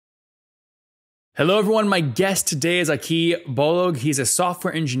Hello, everyone. My guest today is Aki Balogh. He's a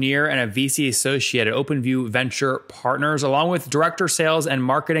software engineer and a VC associate at OpenView Venture Partners, along with director sales and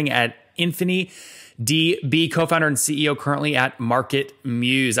marketing at InfiniDB, co-founder and CEO currently at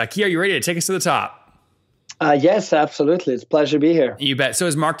MarketMuse. Aki, are you ready to take us to the top? Yes, absolutely. It's a pleasure to be here. You bet. So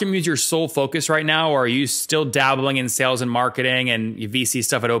is MarketMuse your sole focus right now, or are you still dabbling in sales and marketing and VC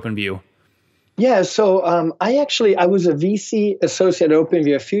stuff at OpenView? Yeah, so I was a VC associate at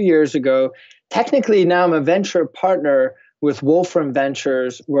OpenView a few years ago. Technically, now I'm a venture partner with Wolfram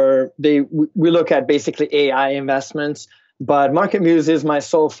Ventures, where we look at basically AI investments. But MarketMuse is my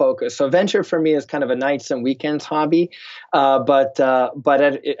sole focus. So venture for me is kind of a nights and weekends hobby. But at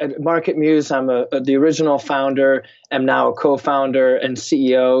MarketMuse, I'm the original founder. I'm now a co-founder and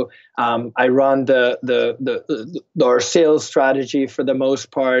CEO. I run our sales strategy for the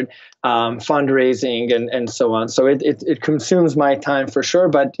most part, fundraising and so on. So it consumes my time for sure.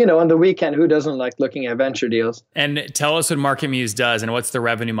 But on the weekend, who doesn't like looking at venture deals? And tell us what MarketMuse does and what's the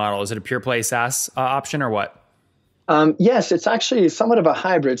revenue model. Is it a pure play SaaS option or what? Yes, it's actually somewhat of a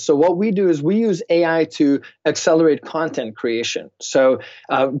hybrid. So what we do is we use AI to accelerate content creation. So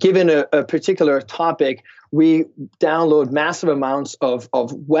given a particular topic, we download massive amounts of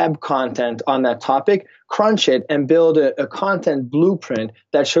web content on that topic, crunch it, and build a content blueprint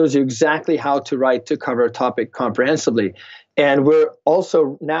that shows you exactly how to write to cover a topic comprehensively. And we're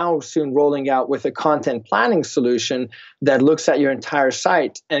also now soon rolling out with a content planning solution that looks at your entire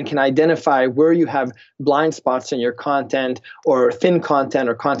site and can identify where you have blind spots in your content or thin content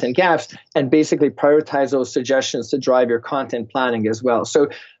or content gaps, and basically prioritize those suggestions to drive your content planning as well. So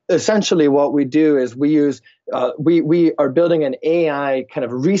essentially what we do is we are building an AI kind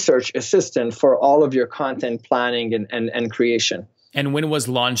of research assistant for all of your content planning and creation. And when was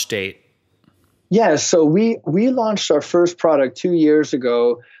launch date? Yeah, so we launched our first product 2 years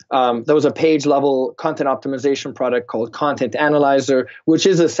ago. That was a page level content optimization product called Content Analyzer, which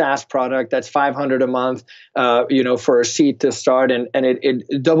is a SaaS product that's $500 a month, for a seat to start, and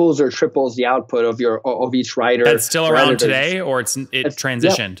it doubles or triples the output of each writer. That's still around today, or it's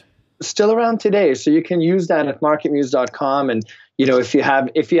transitioned? Yep, still around today. So you can use that at marketmuse.com, and if you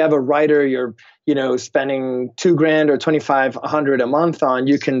have a writer you're spending $2,000 or $2,500 a month on,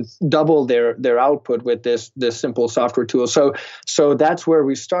 you can double their output with this simple software tool. So that's where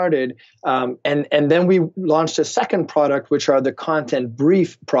we started, and then we launched a second product, which are the content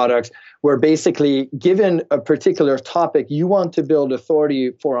brief products, where basically, given a particular topic you want to build authority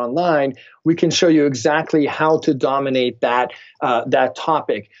for online, we can show you exactly how to dominate that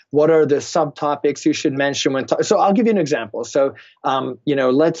topic. What are the subtopics you should mention when? So I'll give you an example. So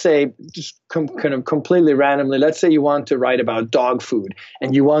let's say just kind of completely randomly, let's say you want to write about dog food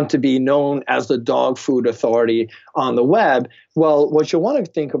and you want to be known as the dog food authority on the web. Well, what you want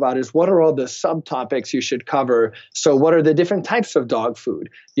to think about is what are all the subtopics you should cover. So what are the different types of dog food?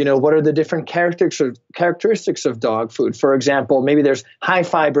 What are the different characteristics of dog food? For example, maybe there's high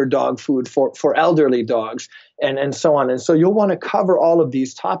fiber dog food for elderly dogs and so on. And so you'll want to cover all of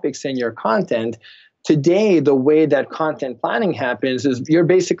these topics in your content. Today, the way that content planning happens is you're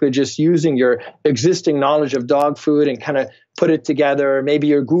basically just using your existing knowledge of dog food and kind of put it together. Maybe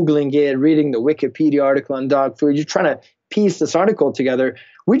you're Googling it, reading the Wikipedia article on dog food. You're trying to piece this article together.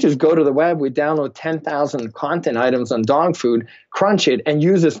 We just go to the web, we download 10,000 content items on dog food, crunch it, and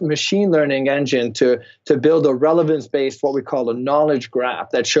use this machine learning engine to build a relevance-based, what we call a knowledge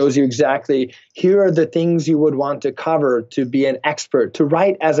graph that shows you exactly, here are the things you would want to cover to be an expert, to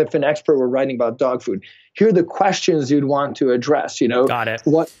write as if an expert were writing about dog food. Here are the questions you'd want to address, Got it.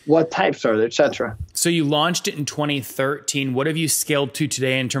 What types are there, et cetera. So you launched it in 2013. What have you scaled to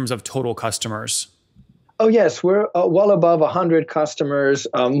today in terms of total customers? Oh, yes, we're well above 100 customers,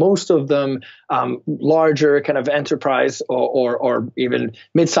 most of them larger kind of enterprise or even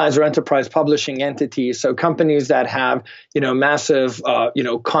mid-size or enterprise publishing entities. So companies that have, massive,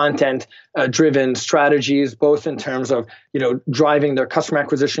 content-driven strategies, both in terms of, driving their customer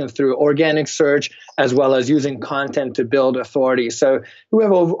acquisition through organic search, as well as using content to build authority. So we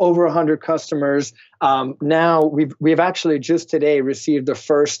have over 100 customers. Now we've actually just today received the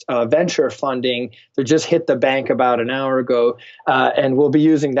first venture funding that just hit the bank about an hour ago, and we'll be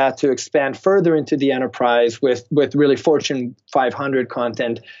using that to expand further into the enterprise with really Fortune 500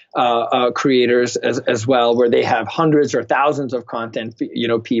 content creators as well, where they have hundreds or thousands of content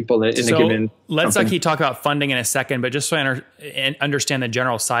people in a given. Let's keep talk about funding in a second, but just so I understand the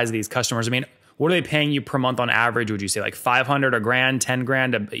general size of these customers. I mean, what are they paying you per month on average? Would you say like 500 a grand, 10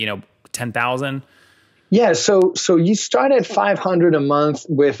 grand, 10,000? Yeah, so you start at 500 a month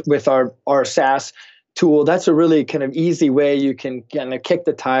with our SaaS. tool. That's a really kind of easy way you can kind of kick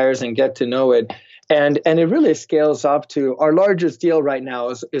the tires and get to know it. And it really scales up to our largest deal right now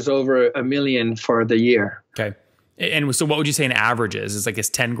is over $1 million for the year. Okay. And so what would you say an average is? Is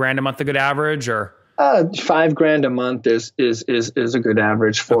 10 grand a month a good average, or? $5 grand a month is a good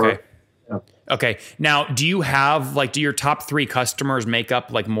average for. Okay. Okay. Now, do you have do your top 3 customers make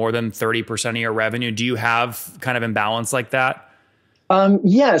up more than 30% of your revenue? Do you have kind of imbalance like that?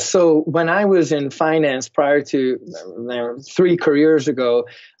 Yeah. So when I was in finance prior to 3 careers ago,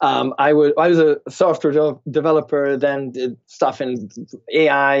 I was a software developer, then did stuff in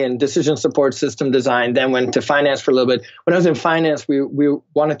AI and decision support system design, then went to finance for a little bit. When I was in finance, we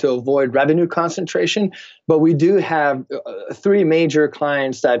wanted to avoid revenue concentration, but we do have 3 major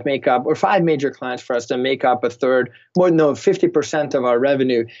clients that make up, or 5 major clients for us that make up 50% of our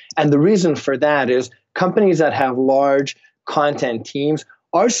revenue. And the reason for that is companies that have large content teams,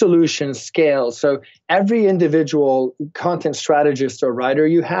 our solution scales. So every individual content strategist or writer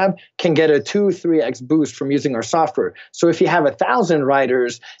you have can get a 2-3x boost from using our software. So if you have 1,000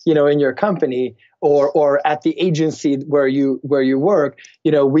 writers, in your company or at the agency where you work,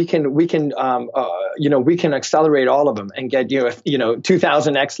 we can accelerate all of them and get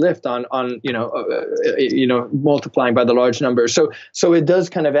 2,000x lift on multiplying by the large numbers. So it does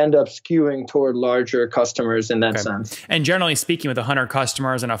kind of end up skewing toward larger customers in that sense. And generally speaking, with 100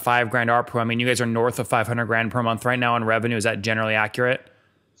 customers and a $5 grand ARPU, I mean, you guys are north of 500 grand per month right now in revenue. Is that generally accurate?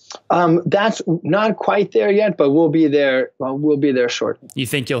 That's not quite there yet, but we'll be there. Well, we'll be there shortly. You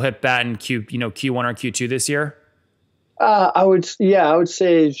think you'll hit that in Q1 or Q2 this year? I would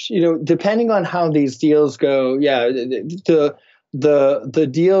say, depending on how these deals go, the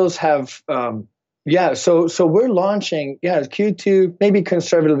deals have, so we're launching, Q2, maybe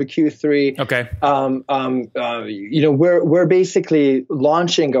conservatively Q3. Okay. We're basically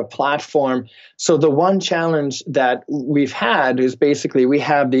launching a platform. So the one challenge that we've had is basically we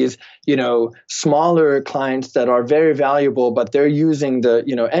have these, smaller clients that are very valuable, but they're using the,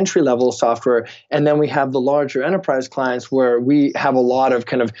 entry level software. And then we have the larger enterprise clients where we have a lot of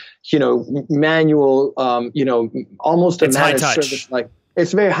kind of, manual, almost a managed service like.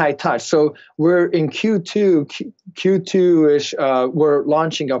 It's very high touch. So we're in Q2-ish, we're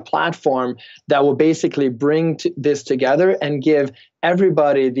launching a platform that will basically bring this together and give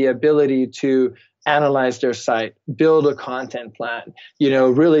everybody the ability to analyze their site, build a content plan,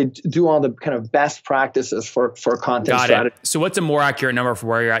 really do all the kind of best practices for content strategy. So what's a more accurate number for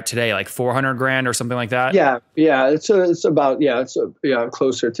where you're at today? Like 400 grand or something like that? Yeah. It's about,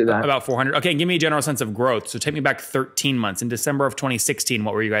 closer to that. About 400. Okay. Give me a general sense of growth. So take me back 13 months. In December of 2016,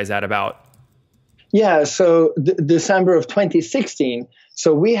 what were you guys at about? Yeah. So December of 2016.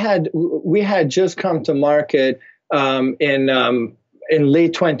 So we had just come to market, in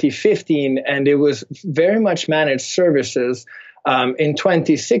late 2015, and it was very much managed services. In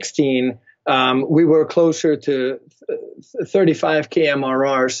 2016, we were closer to 35K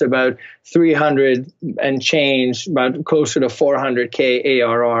MRR, so about 300 and change, about closer to 400K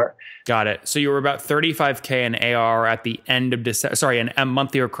ARR. Got it. So you were about 35K in ARR at the end of December, in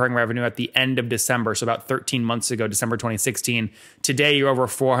monthly recurring revenue at the end of December. So about 13 months ago, December 2016. Today, you're over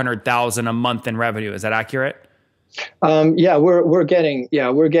 400,000 a month in revenue. Is that accurate? We're getting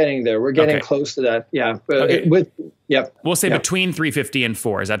there. We're getting close to that. Yeah. Okay. We'll say between 350 and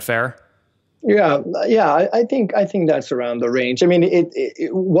 4. Is that fair? Yeah. I think that's around the range. I mean,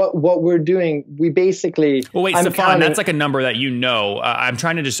 what we're doing, we basically. Well, wait, Stefan, that's like a number that I'm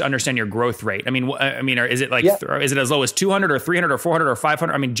trying to just understand your growth rate. I mean, is it is it as low as 200 or 300 or 400 or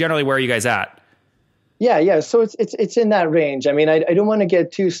 500? I mean, generally, where are you guys at? Yeah. So it's in that range. I mean, I don't want to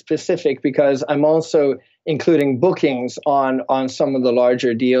get too specific because I'm also including bookings on some of the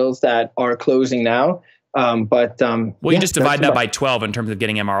larger deals that are closing now. You just divide that by 12 in terms of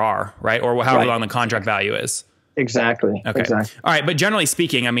getting MRR, right? Or however long the contract value is. Exactly. Okay. Exactly. All right. But generally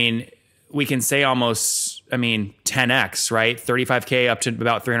speaking, I mean, we can say almost, 10x, right? 35K up to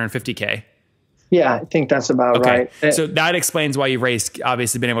about 350K. Yeah, I think that's about right. So that explains why you've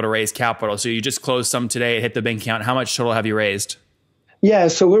obviously been able to raise capital. So you just closed some today, hit the bank account. How much total have you raised? Yeah,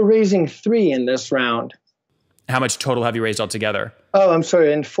 so we're raising 3 in this round. How much total have you raised altogether? Oh, I'm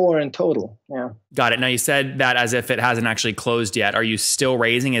sorry, and 4 in total. Yeah. Got it. Now you said that as if it hasn't actually closed yet. Are you still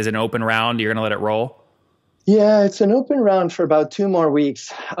raising? Is it an open round? You're going to let it roll? Yeah, it's an open round for about 2 more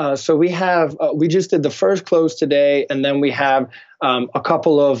weeks. So we just did the first close today, and then we have a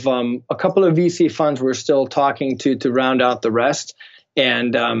couple of VC funds we're still talking to round out the rest. So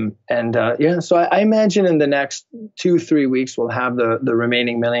I imagine in the next 2-3 weeks we'll have the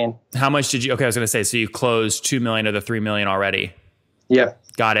remaining $1 million. How much did you? Okay, I was going to say, so you closed $2 million of the $3 million already. Yeah.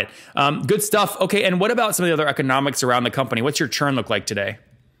 Got it. Good stuff. Okay. And what about some of the other economics around the company? What's your churn look like today?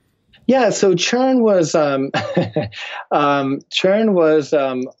 Yeah, so churn was about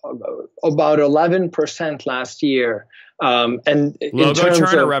 11% last year. And logo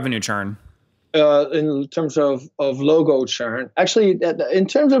churn or revenue churn? In terms of logo churn, actually, in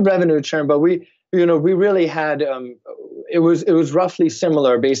terms of revenue churn, but we really had it was roughly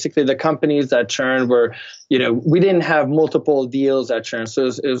similar. Basically, the companies that churned were, we didn't have multiple deals that churned, so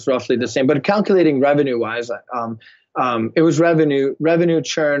it was roughly the same. But calculating revenue wise, it was revenue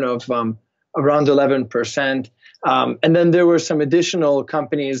churn of around 11%. And then there were some additional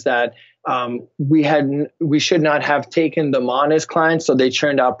companies that we should not have taken them on as clients, so they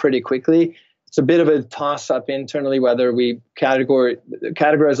churned out pretty quickly. It's a bit of a toss-up internally whether we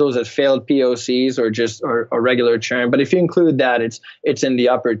categorize those as failed POCs or regular churn. But if you include that, it's in the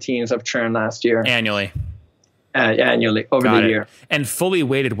upper teens of churn last year. Annually over the year. And fully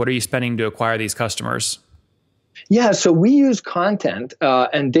weighted, what are you spending to acquire these customers? Yeah, so we use content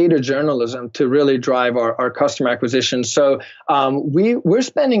and data journalism to really drive our customer acquisition. So we're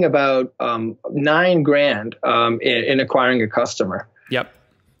spending about $9,000 in acquiring a customer. Yep.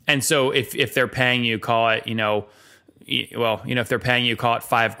 And so if they're paying you, call it, if they're paying you, call it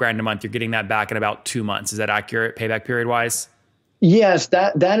 $5,000 a month, you're getting that back in about 2 months. Is that accurate payback period wise? Yes,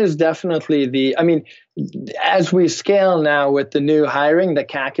 that is definitely as we scale now with the new hiring, the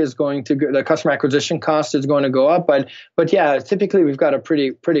CAC is going to go, the customer acquisition cost is going to go up. But yeah, typically we've got a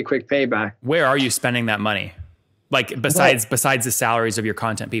pretty quick payback. Where are you spending that money? Like besides the salaries of your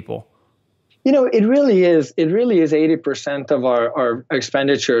content people? It really is 80% of our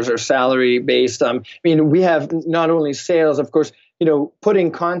expenditures are salary based. We have not only sales, of course,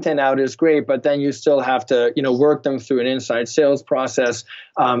 putting content out is great, but then you still have to, work them through an inside sales process.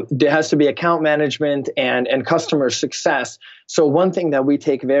 There has to be account management and customer success. So one thing that we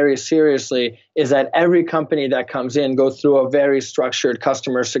take very seriously is that every company that comes in goes through a very structured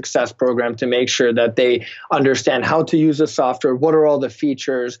customer success program to make sure that they understand how to use the software, what are all the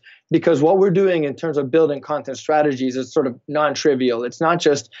features, because what we're doing in terms of building content strategies is sort of non-trivial. It's not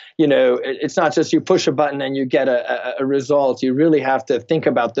just, you push a button and you get a result. You really have to think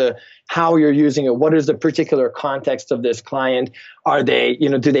about how you're using it. What is the particular context of this client? Are they,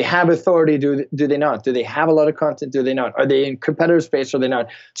 do they have authority? Do they not? Do they have a lot of content? Do they not? Are they in competitive space? Or they not?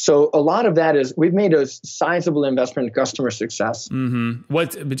 So a lot of that is we've made a sizable investment in customer success. Mm-hmm.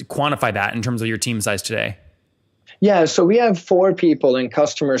 Quantify that in terms of your team size today? Yeah, so we have 4 people in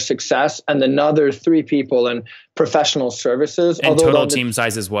customer success and another 3 people in professional services. And total team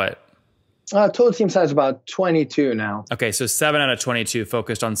size is what? Total team size is about 22 now. Okay, so 7 out of 22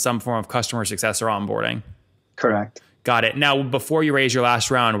 focused on some form of customer success or onboarding. Correct. Got it. Now, before you raised your last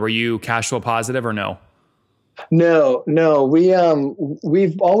round, were you cash flow positive or no? No.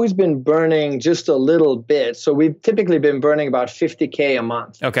 We've always been burning just a little bit. So we've typically been burning about $50K a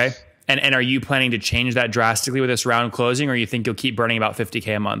month. Okay. And are you planning to change that drastically with this round closing, or you think you'll keep burning about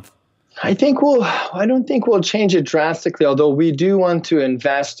 $50K a month? I don't think we'll change it drastically, although we do want to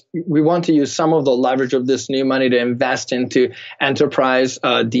invest. We want to use some of the leverage of this new money to invest into enterprise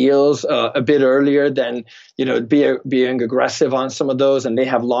deals a bit earlier than, being aggressive on some of those, and they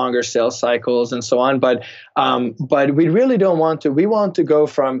have longer sales cycles and so on. But we really don't want to. We want to go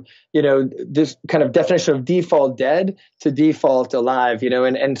from, this kind of definition of default dead to default alive,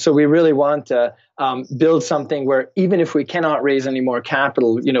 and so we really want to build something where even if we cannot raise any more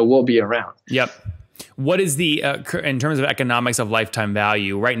capital, we'll be around. Yep. What is the, in terms of economics of lifetime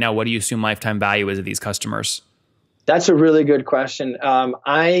value right now, what do you assume lifetime value is of these customers? That's a really good question.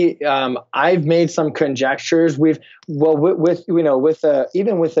 I've made some conjectures. Even with a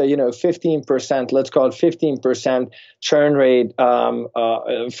 15%, let's call it 15% churn rate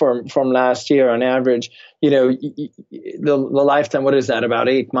from last year on average. The lifetime. What is that? About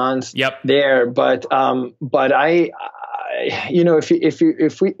 8 months. Yep. There, but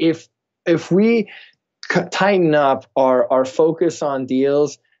if we tighten up our focus on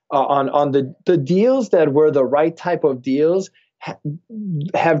deals. On the deals that were the right type of deals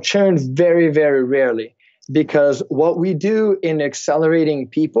have churned very, very rarely, because what we do in accelerating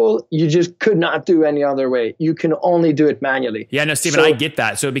people, you just could not do any other way. You can only do it manually. Yeah, no, Stephen, I get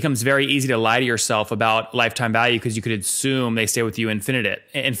that. So it becomes very easy to lie to yourself about lifetime value because you could assume they stay with you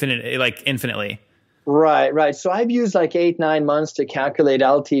infinitely. Right. So I've used like 8-9 months to calculate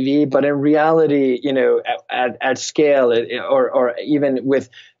LTV, but in reality, at scale, or even with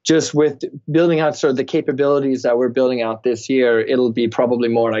just with building out sort of the capabilities that we're building out this year, it'll be probably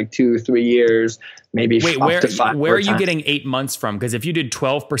more like 2-3 years, maybe up to 5. Where are you getting 8 months from? Because if you did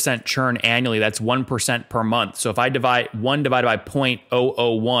 12% churn annually, that's 1% per month. So if I divide 1 divided by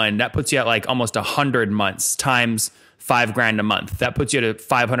 0.001, that puts you at like almost 100 months times $5,000 a month. That puts you at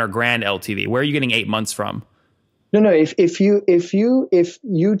 $500,000 LTV. Where are you getting 8 months from? No. If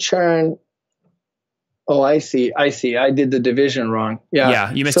you churn. Oh, I see. I did the division wrong.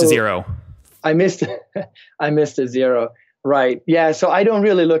 Yeah. You missed a 0. I missed a 0. Right. Yeah. So I don't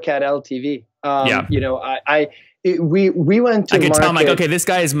really look at LTV. You know, we went to. I could tell him like, okay, this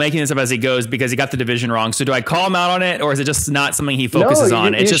guy is making this up as he goes because he got the division wrong. So do I call him out on it, or is it just not something he focuses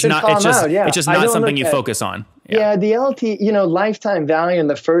on? It's just not. It's just not something you focus on. Yeah, the lifetime value in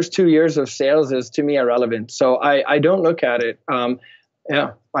the first 2 years of sales is to me irrelevant. So I don't look at it.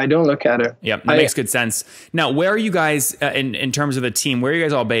 I don't look at it. Yeah, that makes good sense. Now, where are you guys in terms of the team? Where are you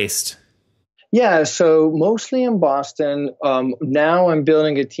guys all based? Yeah, so mostly in Boston. Now I'm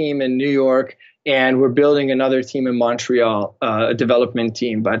building a team in New York, and we're building another team in Montreal, a development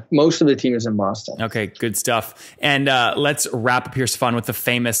team. But most of the team is in Boston. Okay, good stuff. And let's wrap up here, Stefan, with the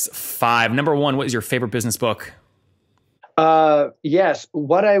famous 5. Number 1, what is your favorite business book? Yes.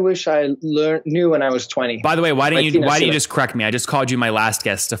 What I wish I knew when I was 20. By the way, why didn't you just correct me? I just called you my last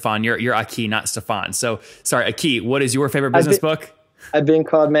guest, Stefan. You're Aki, not Stefan. So sorry, Aki, what is your favorite business book? I've been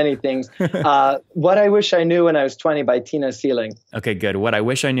called many things. What I Wish I Knew When I Was 20 by Tina Sealing. Okay, good. What I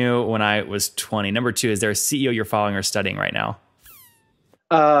wish I knew when I was 20. Number 2, is there a CEO you're following or studying right now?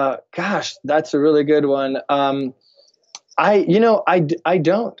 Gosh, that's a really good one. I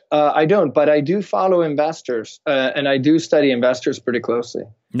don't, but I do follow investors, and I do study investors pretty closely.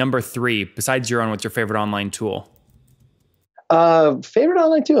 Number 3, besides your own, what's your favorite online tool? Favorite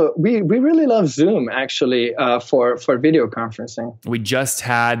online tool? We really love Zoom, actually, for video conferencing. We just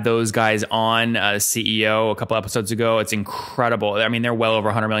had those guys on, CEO, a couple episodes ago. It's incredible. I mean, they're well over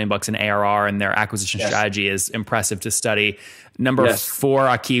 $100 million in ARR, and their acquisition strategy is impressive to study. Number 4,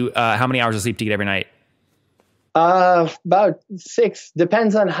 Aki, how many hours of sleep do you get every night? About 6.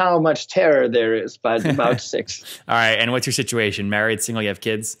 Depends on how much terror there is, but about 6. All right. And what's your situation? Married, single, you have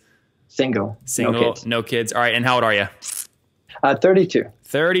kids? Single. No kids. All right. And how old are you? 32.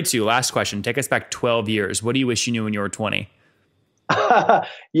 32. Last question. Take us back 12 years. What do you wish you knew when you were 20?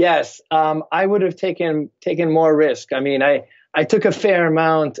 Yes. I would have taken more risk. I mean, I took a fair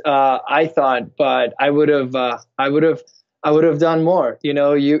amount, I thought, but I would have done more. You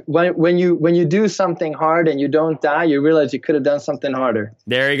know, when you do something hard and you don't die, you realize you could have done something harder.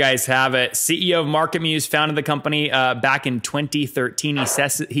 There you guys have it. CEO of MarketMuse founded the company back in 2013.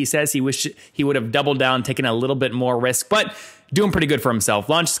 He says he wished he would have doubled down, taken a little bit more risk, but doing pretty good for himself.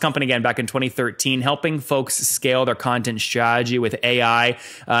 Launched his company again back in 2013, helping folks scale their content strategy with AI.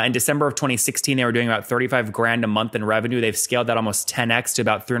 In December of 2016, they were doing about $35,000 a month in revenue. They've scaled that almost 10x to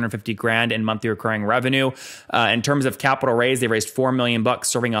about $350,000 in monthly recurring revenue. In terms of capital raise, they raised $4 million,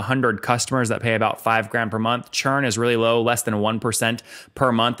 serving 100 customers that pay about $5,000 per month. Churn is really low, less than 1%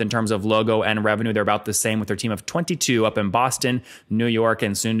 per month in terms of logo and revenue. They're about the same with their team of 22 up in Boston, New York,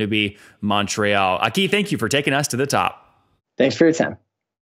 and soon to be Montreal. Aki, thank you for taking us to the top. Thanks for your time.